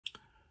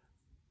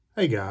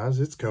Hey guys,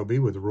 it's Kobe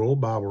with Rural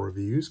Bible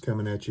Reviews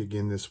coming at you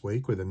again this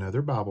week with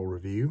another Bible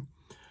review.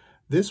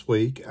 This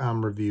week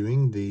I'm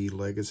reviewing the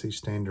Legacy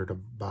Standard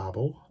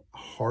Bible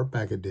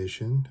hardback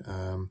edition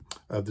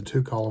of the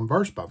 2-column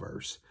verse by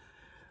verse.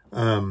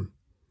 I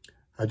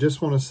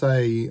just want to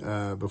say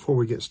before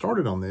we get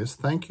started on this,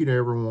 thank you to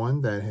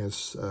everyone that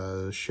has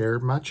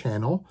shared my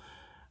channel.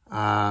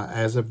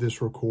 As of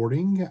this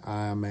recording,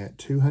 I'm at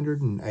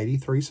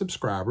 283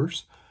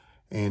 subscribers.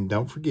 And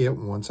don't forget,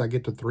 once I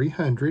get to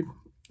 300,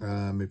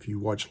 if you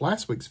watched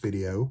last week's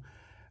video,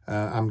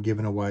 I'm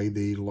giving away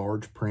the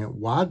large print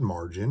wide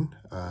margin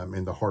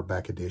in the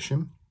hardback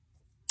edition.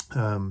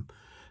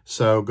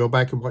 So go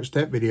back and watch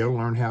that video,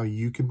 learn how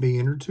you can be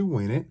entered to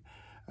win it.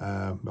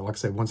 But like I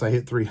said, once I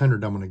hit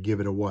 300, I'm going to give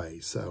it away.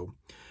 So,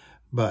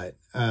 but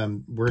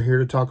we're here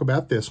to talk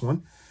about this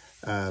one.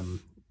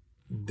 I'm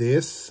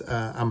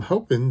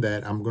hoping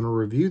that I'm going to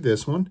review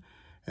this one.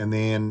 And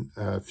then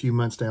a few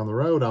months down the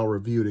road, I'll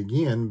review it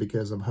again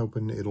because I'm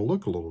hoping it'll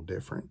look a little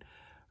different.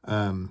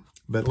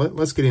 But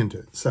let's get into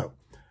it. So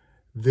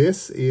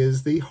this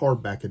is the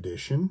hardback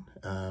edition.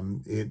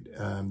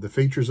 The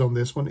features on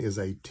this one is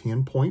a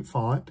 10-point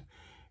font.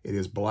 It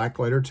is black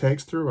letter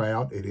text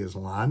throughout. It is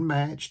line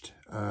matched,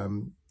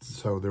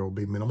 so there will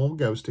be minimal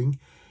ghosting.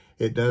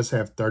 It does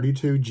have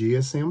 32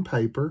 GSM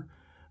paper.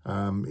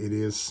 It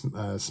is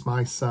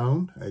SMI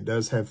sewn. It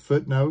does have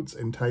footnotes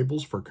and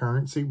tables for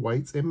currency,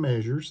 weights, and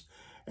measures.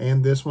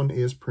 And this one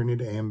is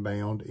printed and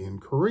bound in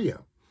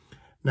Korea.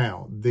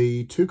 Now,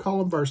 the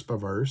 2-column verse by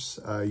verse,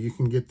 you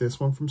can get this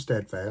one from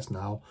Steadfast, and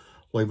I'll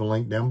leave a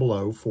link down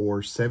below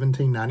for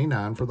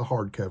 $17.99 for the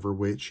hardcover,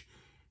 which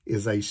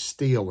is a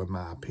steal in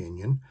my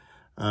opinion.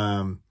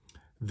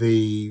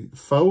 The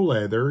faux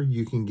leather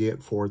you can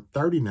get for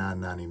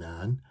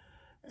 $39.99.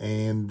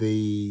 And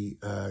the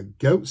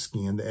goat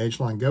skin, the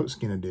Edgeline goat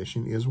skin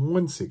edition, is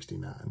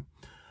 $169.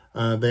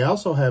 They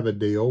also have a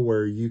deal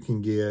where you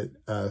can get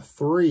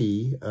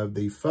 3 of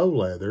the faux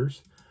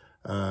leathers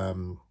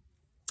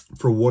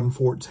for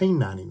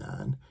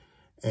 $114.99.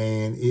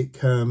 And it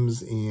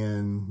comes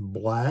in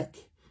black,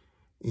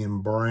 in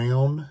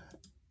brown,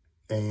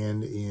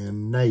 and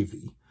in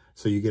navy.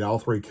 So you get all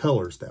 3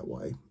 colors that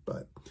way.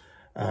 But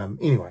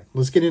anyway,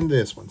 let's get into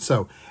this one.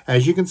 So,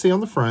 as you can see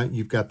on the front,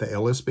 you've got the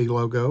LSB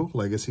logo,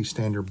 Legacy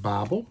Standard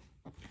Bible.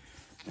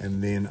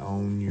 And then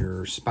on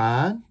your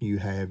spine, you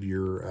have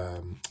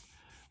your,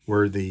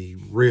 where the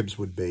ribs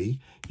would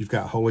be. You've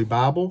got Holy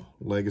Bible,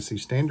 Legacy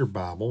Standard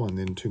Bible, and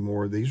then 2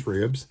 more of these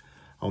ribs.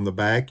 On the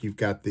back, you've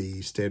got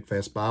the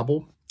Steadfast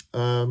Bible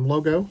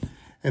logo.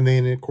 And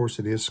then, of course,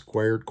 it is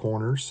squared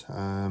corners,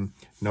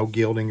 no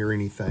gilding or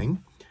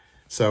anything.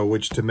 So,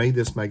 which to me,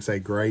 this makes a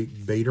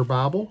great beater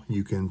Bible.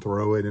 You can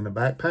throw it in a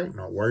backpack,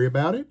 not worry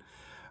about it.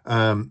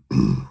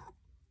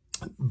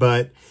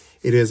 But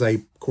it is,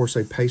 of course,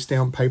 a paste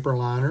down paper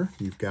liner.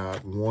 You've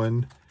got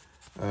one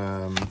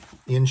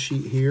end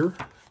sheet here,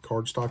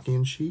 cardstock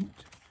end sheet.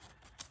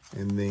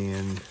 And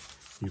then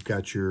you've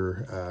got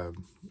your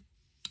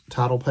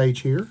title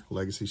page here,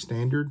 Legacy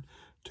Standard,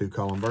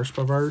 2-column verse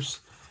by verse.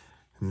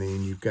 And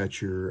then you've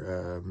got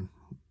your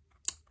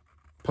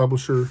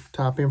publisher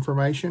type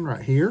information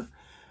right here.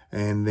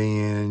 And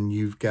then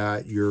you've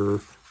got your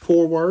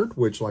foreword,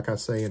 which, like I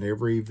say in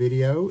every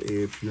video,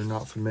 if you're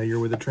not familiar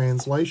with the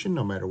translation,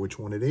 no matter which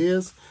one it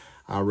is,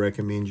 I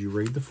recommend you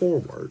read the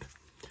foreword.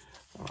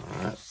 All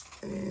right,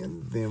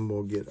 and then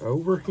we'll get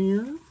over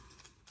here.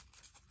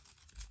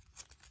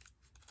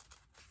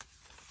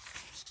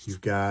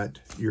 You've got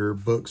your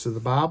books of the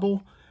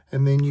Bible,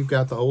 and then you've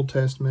got the Old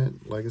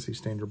Testament Legacy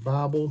Standard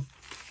Bible,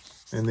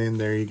 and then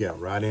there you go,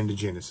 right into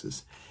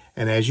Genesis.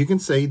 And as you can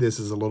see, this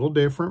is a little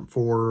different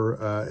for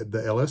the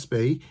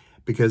LSB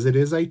because it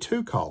is a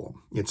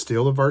 2-column. It's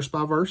still the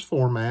verse-by-verse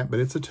format, but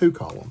it's a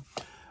 2-column.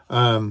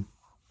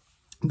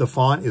 The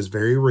font is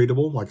very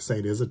readable. Like I say,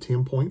 it is a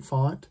 10-point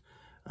font,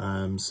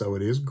 so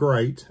it is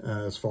great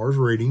as far as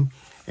reading.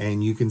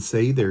 And you can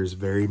see there's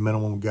very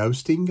minimal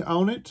ghosting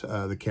on it.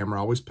 The camera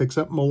always picks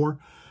up more,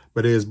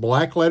 but it is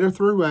black letter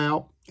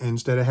throughout.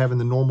 Instead of having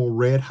the normal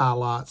red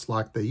highlights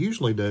like they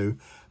usually do,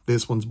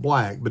 this one's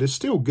black, but it's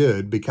still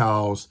good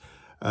because,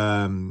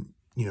 you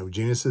know,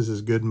 Genesis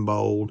is good and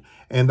bold.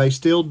 And they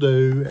still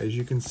do, as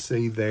you can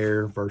see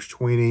there, verse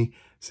 20,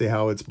 see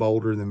how it's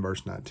bolder than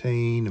verse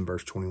 19 and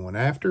verse 21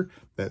 after.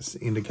 That's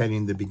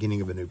indicating the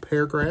beginning of a new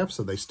paragraph,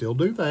 so they still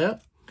do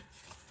that.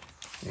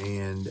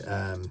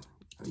 And,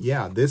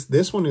 yeah,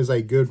 this one is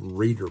a good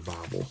reader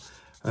Bible.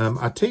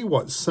 I tell you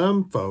what,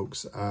 some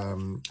folks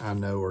I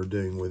know are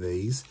doing with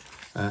these.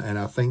 And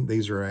I think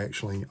these are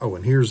actually, oh,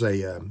 and here's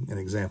an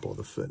example of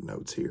the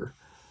footnotes here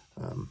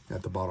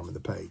at the bottom of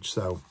the page.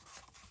 So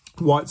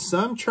what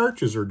some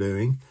churches are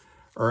doing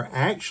are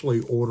actually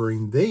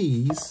ordering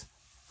these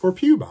for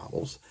pew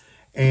Bibles.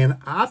 And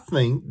I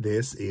think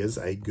this is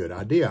a good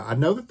idea. I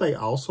know that they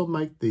also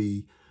make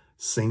the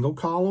single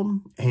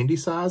column handy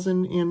size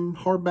in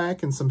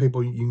hardback. And some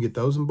people, you can get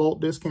those in bulk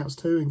discounts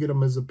too and get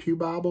them as a pew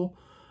Bible.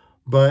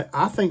 But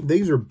I think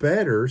these are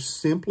better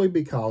simply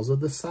because of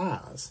the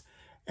size.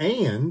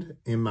 And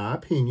in my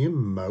opinion,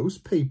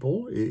 most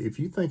people, if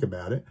you think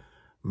about it,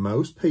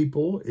 most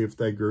people, if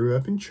they grew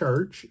up in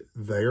church,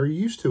 they are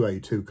used to a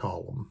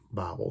 2-column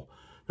Bible.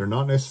 They're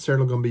not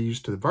necessarily going to be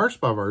used to the verse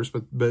by verse,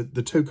 but the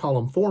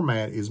 2-column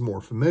format is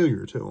more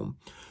familiar to them.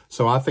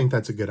 So I think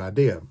that's a good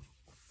idea.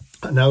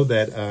 I know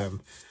that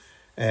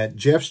at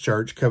Jeff's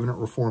church, Covenant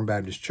Reformed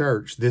Baptist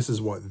Church, this is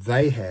what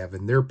they have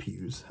in their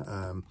pews.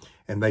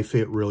 And they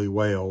fit really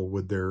well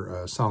with their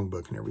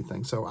songbook and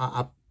everything. So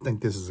I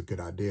think this is a good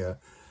idea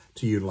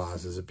to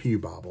utilize as a pew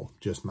Bible,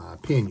 just my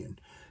opinion.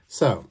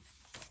 So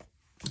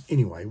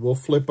anyway, we'll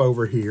flip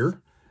over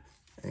here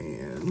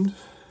and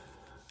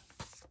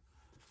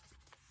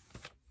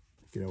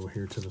get over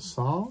here to the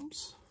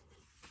Psalms.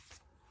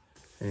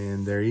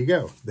 And there you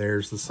go.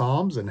 There's the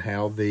Psalms and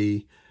how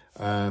the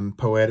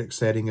poetic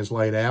setting is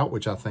laid out,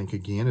 which I think,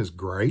 again, is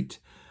great.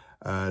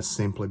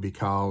 Simply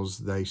because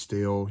they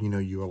still, you know,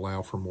 you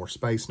allow for more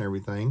space and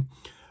everything.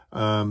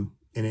 And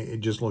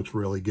it just looks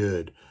really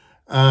good.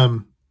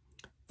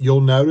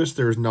 You'll notice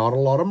there's not a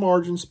lot of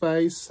margin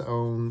space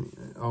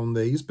on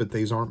these, but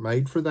these aren't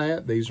made for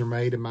that. These are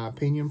made, in my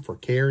opinion, for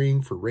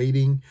carrying, for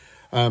reading.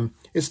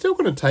 It's still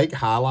going to take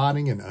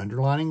highlighting and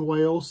underlining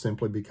well,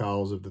 simply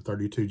because of the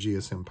 32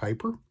 GSM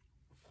paper.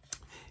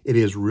 It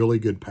is really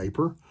good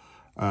paper.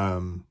 I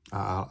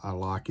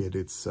like it.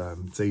 It's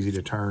easy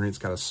to turn. It's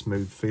got a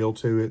smooth feel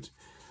to it.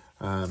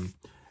 And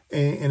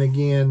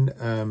again,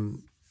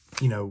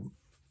 you know,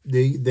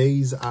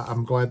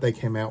 I'm glad they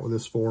came out with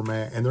this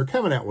format, and they're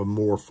coming out with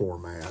more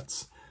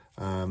formats.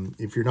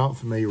 If you're not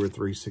familiar with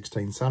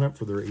 316, sign up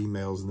for their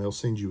emails, and they'll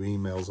send you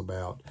emails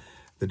about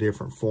the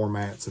different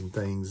formats and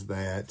things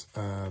that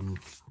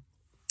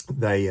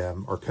they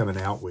are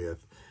coming out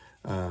with.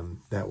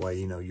 That way,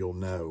 you know, you'll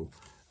know,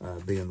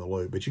 be in the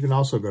loop. But you can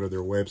also go to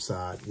their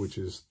website, which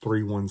is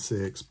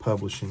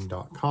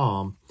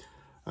 316publishing.com.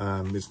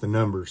 It's the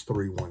numbers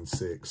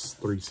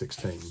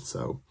 316.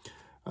 So,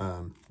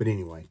 but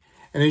anyway.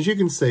 And as you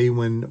can see,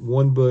 when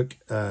one book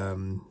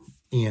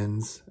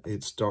ends,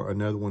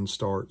 another one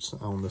starts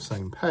on the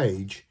same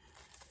page.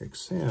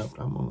 Except,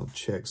 I'm going to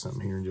check something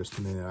here in just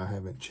a minute. I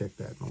haven't checked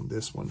that on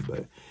this one.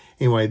 But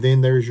anyway,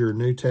 then there's your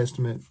New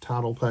Testament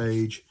title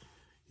page.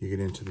 You get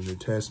into the New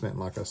Testament.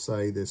 And like I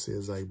say, this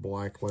is a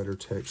black letter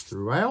text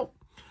throughout.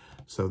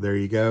 So there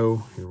you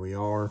go. Here we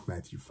are,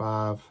 Matthew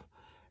 5.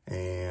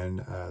 And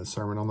the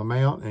Sermon on the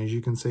Mount. And as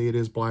you can see, it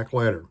is black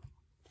letter.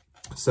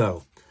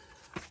 So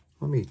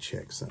let me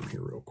check something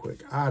here real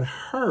quick. I'd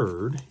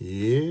heard,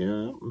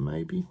 yeah,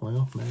 maybe.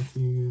 Well,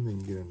 Matthew,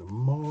 then you get into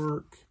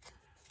Mark.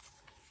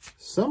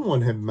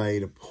 Someone had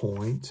made a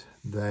point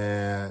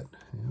that,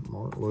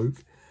 Mark,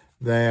 Luke,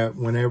 that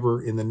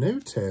whenever in the New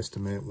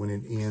Testament, when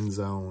it ends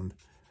on,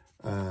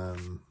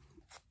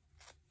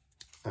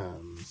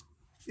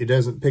 it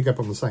doesn't pick up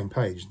on the same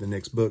page. The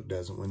next book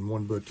doesn't. When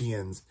one book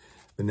ends,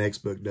 the next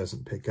book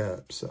doesn't pick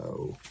up.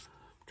 So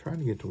I'm trying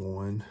to get to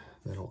one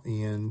that'll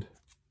end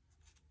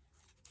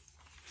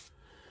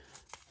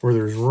where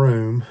there's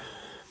room.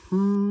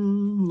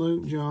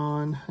 Luke,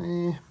 John,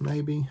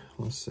 maybe.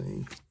 Let's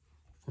see.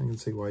 I can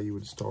see why you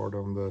would start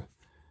on the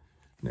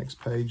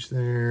next page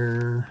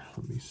there.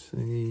 Let me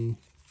see.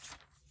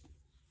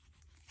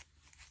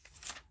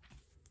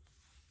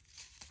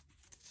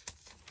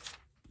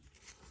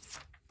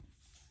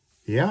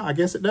 Yeah, I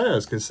guess it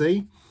does. Because,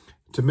 see,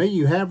 to me,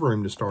 you have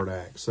room to start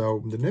Acts.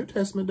 So the New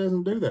Testament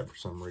doesn't do that for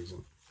some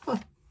reason. Huh,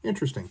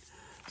 interesting.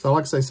 So,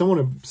 like I say, someone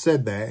had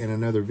said that in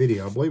another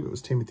video. I believe it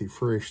was Timothy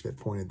Frisch that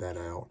pointed that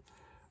out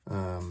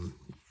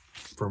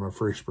from a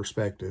Frisch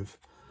perspective.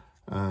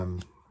 So,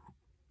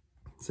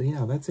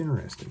 yeah, that's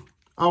interesting.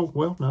 Oh,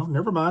 well, no,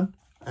 never mind.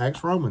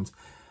 Acts, Romans.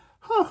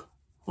 Huh.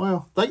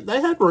 Well, they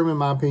had room, in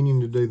my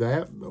opinion, to do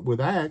that with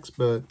Acts,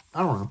 but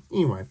I don't know.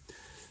 Anyway,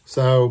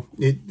 so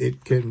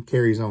it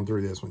carries on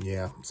through this one.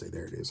 Yeah, see,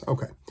 there it is.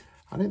 Okay.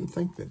 I didn't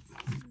think that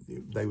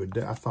they would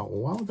do. I thought,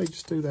 well, why would they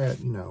just do that,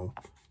 you know,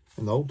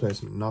 in the Old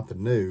Testament, not the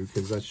New,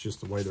 because that's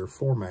just the way their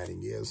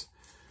formatting is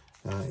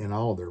in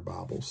all their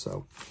Bibles.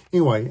 So,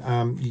 anyway,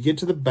 you get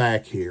to the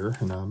back here,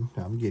 and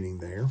I'm getting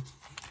there.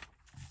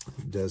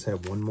 It does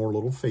have one more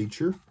little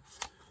feature,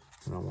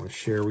 and I want to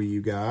share with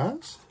you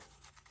guys.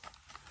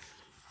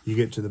 You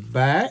get to the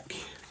back.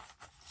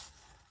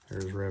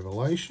 There's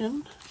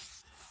Revelation.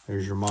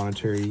 There's your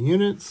monetary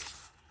units,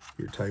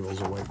 your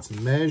tables of weights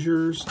and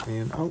measures,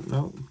 and, oh,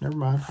 no, never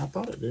mind. I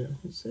thought it did.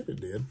 It said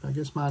it did. I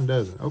guess mine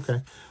doesn't.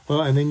 Okay.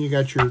 Well, and then you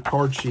got your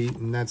card sheet,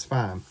 and that's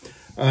fine.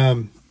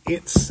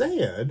 It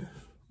said,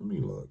 let me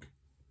look.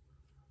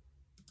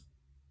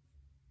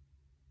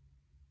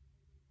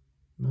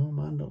 No,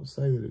 mine don't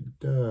say that it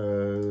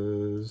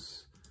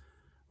does.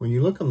 When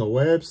you look on the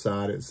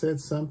website, it said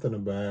something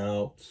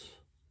about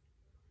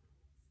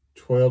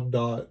 12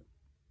 dot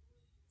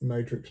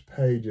matrix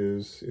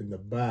pages in the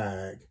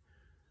back.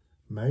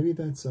 Maybe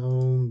that's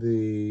on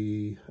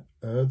the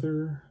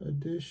other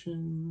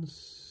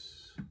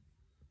editions.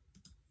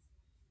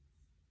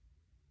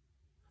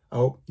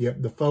 Oh,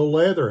 yep, the faux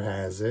leather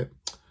has it.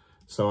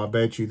 So I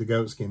bet you the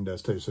goatskin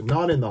does too. So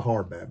not in the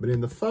hardback, but in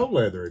the faux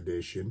leather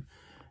edition,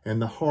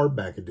 and the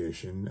hardback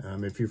edition.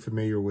 If you're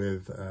familiar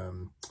with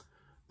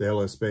the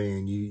LSB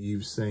and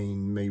you've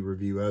seen me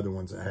review other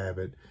ones that have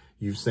it,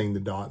 you've seen the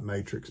dot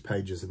matrix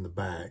pages in the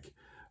back.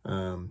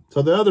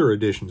 So the other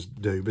editions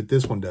do, but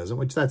this one doesn't,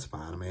 which that's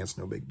fine. I mean, it's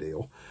no big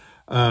deal.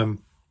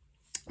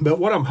 But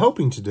what I'm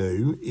hoping to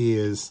do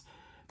is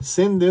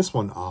send this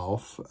one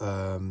off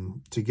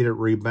to get it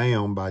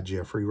rebound by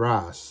Jeffrey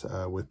Rice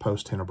with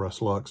Post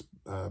Tenebras Lux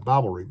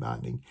Bible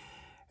rebinding.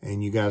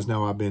 And you guys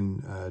know I've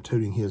been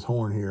tooting his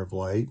horn here of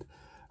late.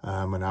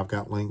 And I've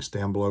got links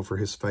down below for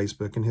his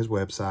Facebook and his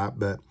website.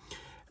 But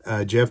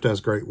Jeff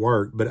does great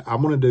work. But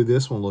I'm going to do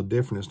this one a little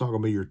different. It's not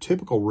going to be your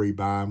typical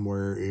rebind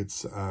where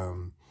it's,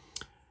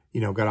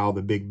 you know, got all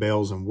the big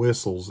bells and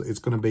whistles. It's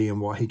going to be in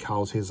what he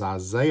calls his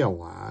Isaiah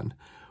line,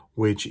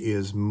 which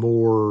is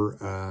more,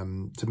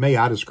 to me,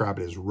 I describe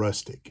it as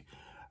rustic.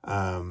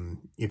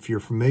 If you're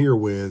familiar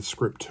with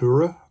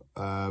Scriptura,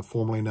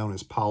 formerly known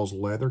as Paul's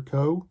Leather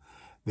Co.,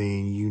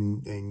 then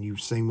you've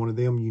seen one of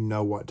them, you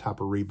know what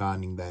type of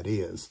rebinding that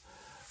is.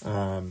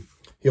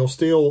 He'll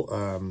still,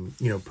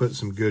 you know, put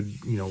some good,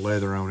 you know,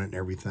 leather on it and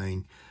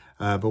everything.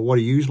 But what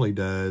he usually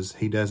does,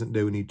 he doesn't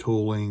do any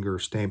tooling or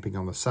stamping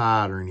on the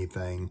side or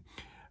anything.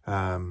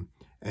 And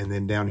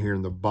then down here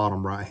in the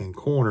bottom right-hand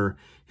corner,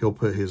 he'll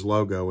put his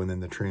logo and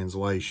then the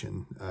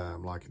translation,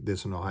 like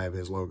this one will have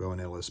his logo in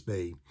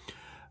LSB.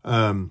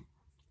 And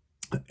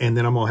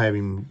then I'm going to have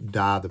him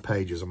dye the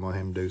pages. I'm going to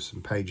have him do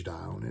some page dye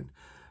on it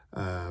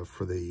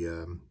for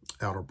the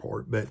outer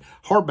part. But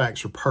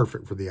hardbacks are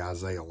perfect for the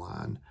Isaiah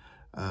line.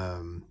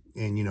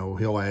 And, you know,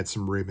 he'll add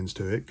some ribbons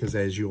to it because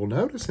as you'll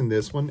notice in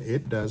this one,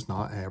 it does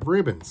not have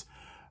ribbons.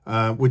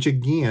 Which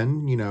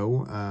again, you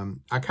know,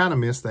 I kind of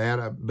miss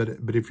that.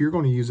 But if you're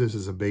going to use this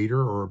as a beater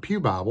or a pew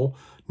Bible,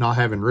 not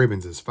having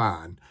ribbons is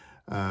fine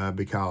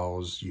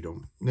because you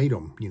don't need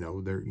them. You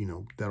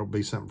know, that'll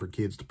be something for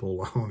kids to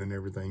pull on and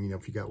everything. You know,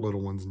 if you got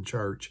little ones in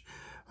church,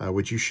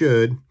 which you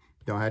should,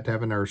 you don't have to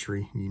have a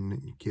nursery.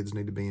 Kids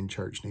need to be in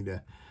church.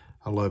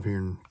 I love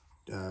hearing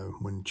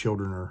when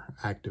children are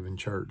active in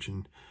church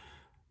and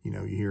you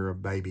know you hear a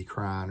baby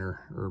crying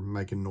or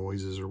making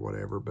noises or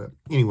whatever. But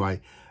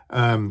anyway.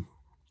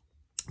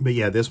 But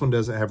yeah, this one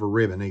doesn't have a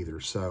ribbon either.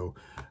 So,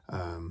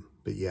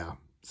 but yeah,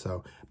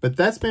 but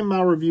that's been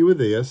my review of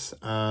this.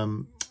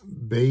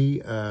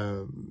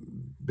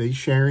 Be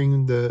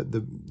sharing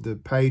the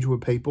page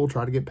with people.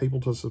 Try to get people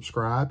to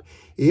subscribe.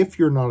 If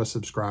you're not a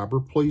subscriber,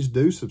 please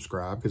do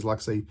subscribe. Because like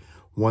I say,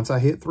 once I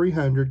hit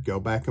 300, go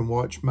back and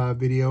watch my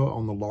video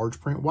on the large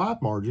print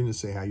wide margin to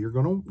see how you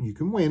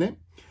can win it.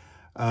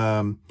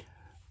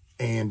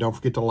 And don't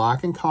forget to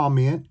like and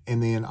comment.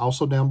 And then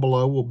also down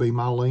below will be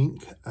my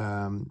link,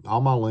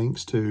 all my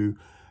links to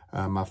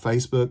my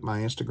Facebook, my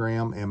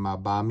Instagram, and my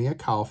Buy Me a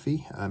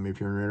Coffee. If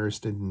you're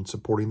interested in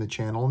supporting the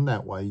channel in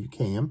that way, you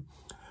can.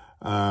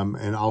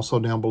 And also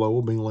down below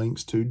will be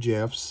links to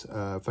Jeff's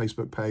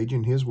Facebook page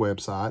and his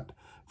website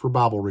for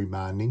Bible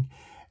rebinding.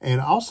 And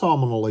also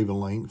I'm going to leave a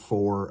link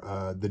for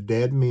the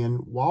Dead Men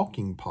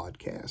Walking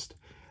podcast.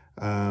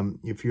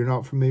 If you're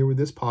not familiar with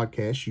this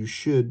podcast, you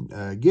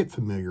should get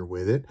familiar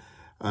with it.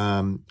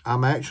 I'm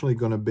actually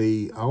going to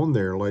be on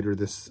there later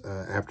this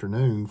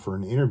afternoon for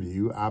an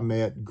interview. I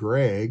met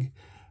Greg,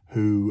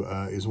 who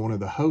is one of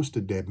the hosts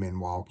of Dead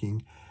Men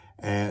Walking,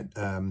 at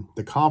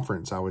the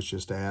conference I was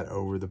just at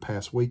over the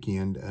past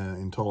weekend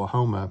in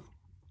Tullahoma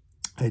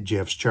at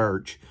Jeff's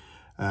church.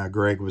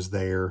 Greg was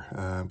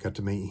there. Got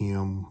to meet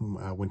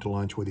him. Went to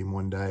lunch with him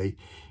one day.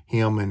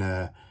 Him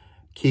and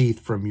Keith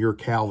from Your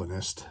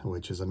Calvinist,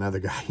 which is another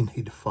guy you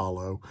need to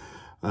follow.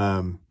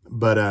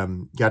 But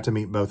got to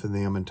meet both of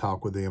them and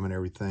talk with them and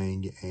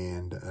everything.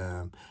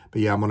 And but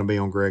yeah, I'm going to be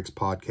on Greg's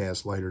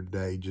podcast later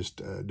today, just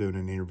doing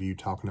an interview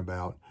talking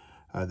about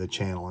the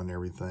channel and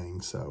everything.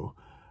 So,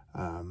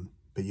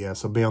 but yeah,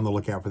 so be on the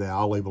lookout for that.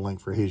 I'll leave a link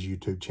for his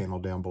YouTube channel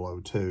down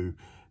below too.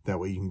 That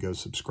way you can go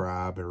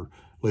subscribe or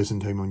listen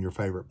to him on your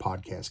favorite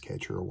podcast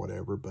catcher or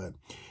whatever. But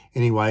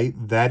anyway,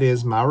 that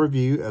is my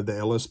review of the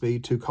LSB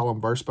 2-column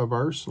verse by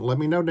verse. Let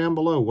me know down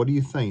below. What do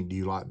you think? Do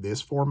you like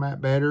this format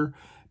better?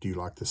 Do you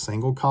like the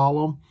single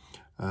column?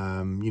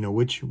 You know,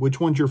 which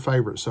one's your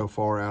favorite so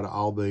far out of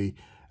all the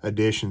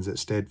editions that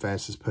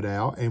Steadfast has put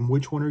out? And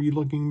which one are you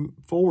looking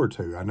forward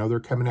to? I know they're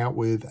coming out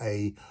with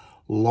a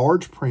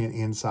large print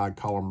inside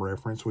column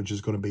reference, which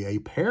is going to be a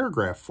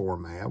paragraph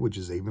format, which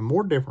is even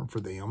more different for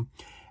them.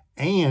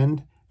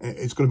 And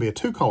it's going to be a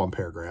 2-column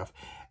paragraph.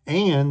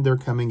 And they're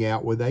coming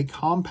out with a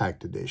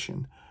compact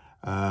edition.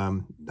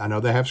 I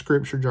know they have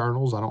scripture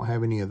journals. I don't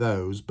have any of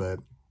those, but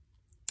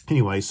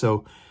anyway,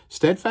 so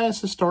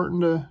Steadfast is starting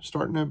to,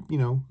 you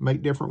know,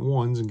 make different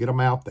ones and get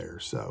them out there.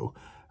 So,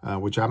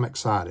 which I'm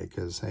excited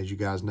because, as you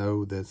guys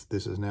know, this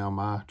is now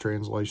my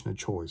translation of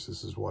choice.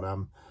 This is what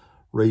I'm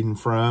reading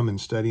from and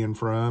studying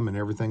from and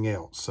everything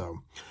else. So,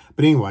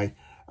 but anyway,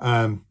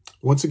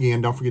 once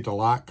again, don't forget to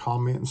like,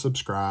 comment, and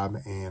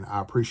subscribe. And I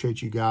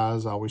appreciate you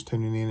guys always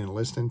tuning in and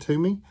listening to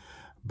me.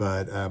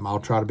 But I'll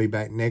try to be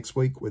back next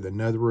week with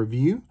another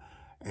review.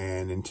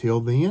 And until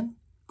then,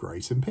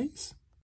 grace and peace.